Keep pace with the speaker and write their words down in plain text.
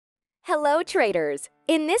Hello traders!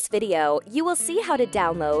 In this video, you will see how to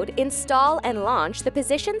download, install, and launch the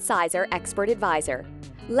Position Sizer Expert Advisor.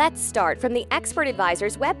 Let's start from the Expert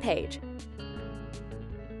Advisor's webpage.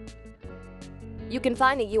 You can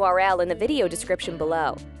find the URL in the video description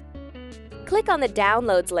below. Click on the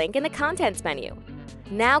Downloads link in the Contents menu.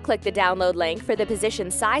 Now click the download link for the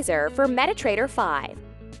Position Sizer for MetaTrader 5.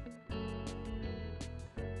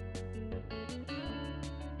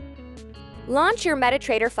 Launch your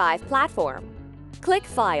MetaTrader 5 platform. Click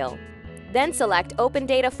File, then select Open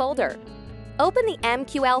Data folder. Open the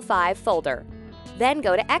MQL5 folder, then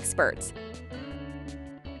go to Experts.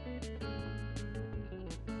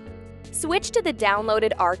 Switch to the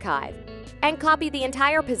Downloaded Archive and copy the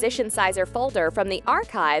entire Position Sizer folder from the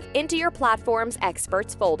archive into your platform's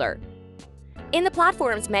Experts folder. In the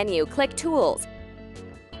Platforms menu, click Tools,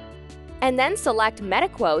 and then select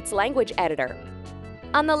MetaQuotes Language Editor.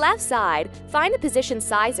 On the left side, find the Position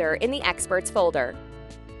Sizer in the Experts folder.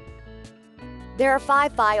 There are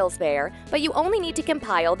 5 files there, but you only need to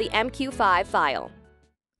compile the MQ5 file.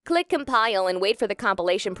 Click Compile and wait for the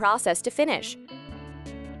compilation process to finish.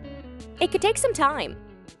 It could take some time.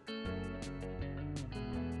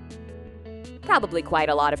 Probably quite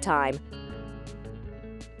a lot of time.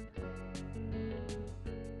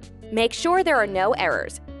 Make sure there are no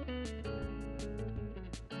errors.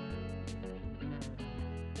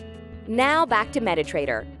 Now back to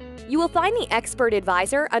MetaTrader. You will find the Expert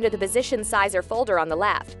Advisor under the Position Sizer folder on the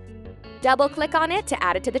left. Double-click on it to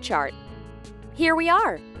add it to the chart. Here we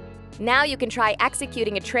are. Now you can try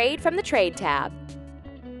executing a trade from the Trade tab.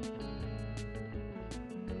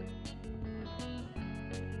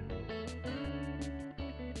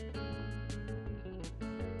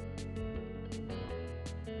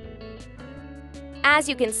 As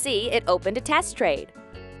you can see, it opened a test trade.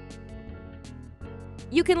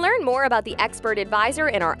 You can learn more about the Expert Advisor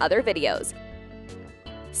in our other videos.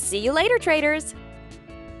 See you later, traders!